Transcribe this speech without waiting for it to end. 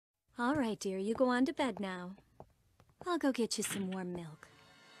All right, dear, you go on to bed now. I'll go get you some warm milk.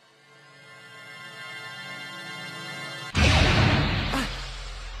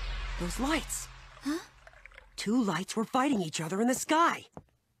 Those lights. Huh? Two lights were fighting each other in the sky.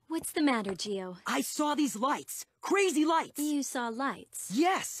 What's the matter, Geo? I saw these lights. Crazy lights. You saw lights?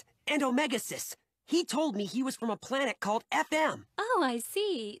 Yes, and Omegasis. He told me he was from a planet called FM. Oh, I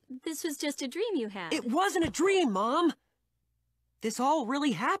see. This was just a dream you had. It wasn't a dream, Mom. This all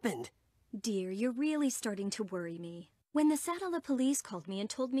really happened. Dear, you're really starting to worry me. When the satellite police called me and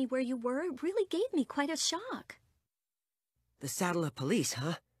told me where you were, it really gave me quite a shock. The satellite police,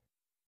 huh?